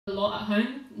a lot at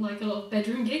home, like a lot of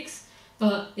bedroom gigs,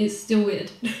 but it's still weird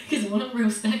because I'm on a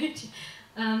real stage.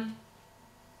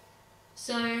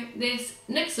 So this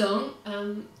next song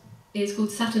is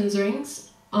called Saturn's Rings.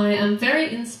 I am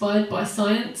very inspired by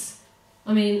science.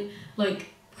 I mean, like,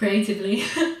 creatively.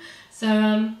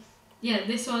 So yeah,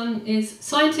 this one is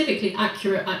scientifically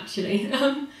accurate, actually.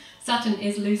 Saturn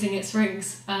is losing its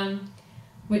rings,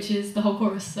 which is the whole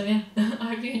chorus, so yeah,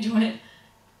 I hope you enjoy it.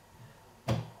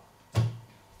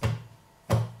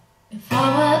 If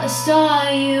I were a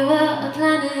star, you were a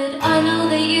planet, I know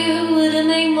that you wouldn't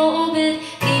make my orbit,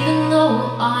 even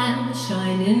though I'm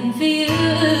shining for you,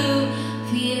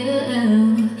 for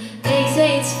you. They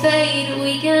say it's fate,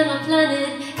 we cannot plan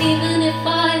it. Even if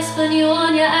I spun you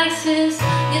on your axis,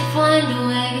 you'd find a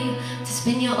way to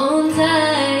spin your own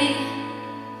day.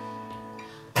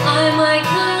 I might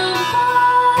come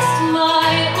past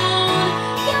my own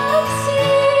galaxy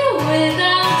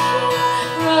without you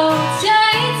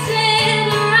rotating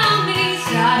around me.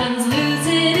 Saturn's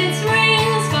losing its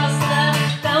rings faster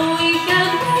than we can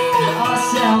bring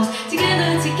ourselves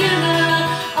together, together.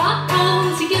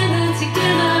 Uh-oh, together,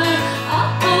 together.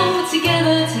 Uh-oh,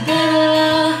 together, together.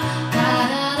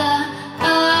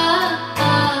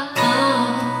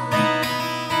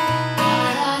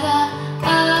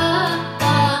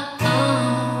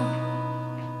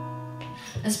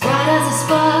 As bright as a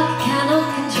spark, cannot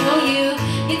control you.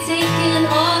 You're taking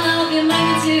all of your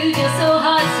magnitude. You're so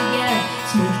hard to get.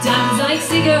 Smooth diamonds like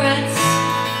cigarettes.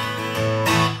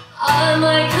 I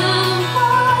might come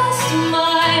past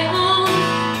my own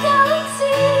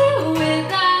galaxy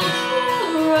without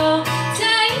you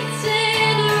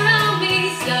rotating around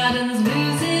me. Saturn's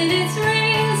losing its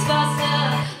rings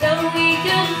faster than we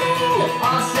can bring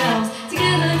ourselves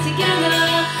together, together.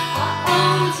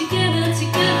 Uh-oh, together,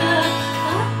 together.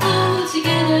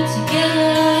 Together,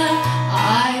 together.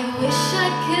 I wish I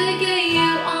could get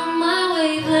you on my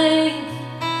wavelength,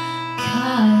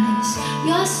 'cause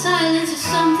your silence is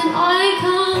something I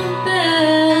can't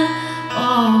bear.